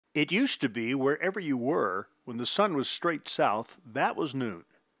It used to be wherever you were, when the sun was straight south, that was noon.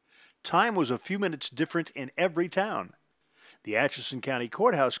 Time was a few minutes different in every town. The Atchison County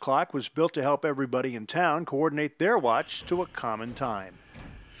Courthouse clock was built to help everybody in town coordinate their watch to a common time.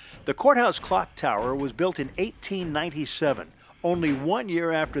 The courthouse clock tower was built in 1897, only 1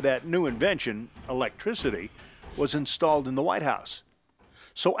 year after that new invention, electricity, was installed in the White House.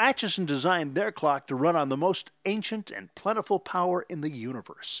 So Atchison designed their clock to run on the most ancient and plentiful power in the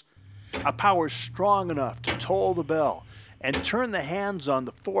universe. A power strong enough to toll the bell and turn the hands on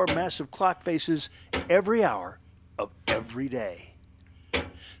the four massive clock faces every hour of every day.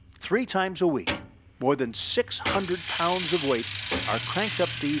 3 times a week, more than 600 pounds of weight are cranked up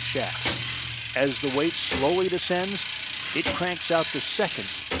these shafts. As the weight slowly descends, it cranks out the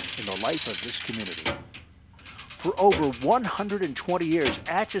seconds in the life of this community. For over 120 years,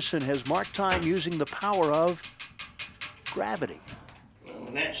 Atchison has marked time using the power of gravity.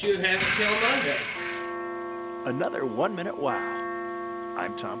 And that should have it till Monday. Another 1 Minute Wow.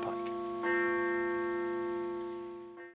 I'm Tom Pike.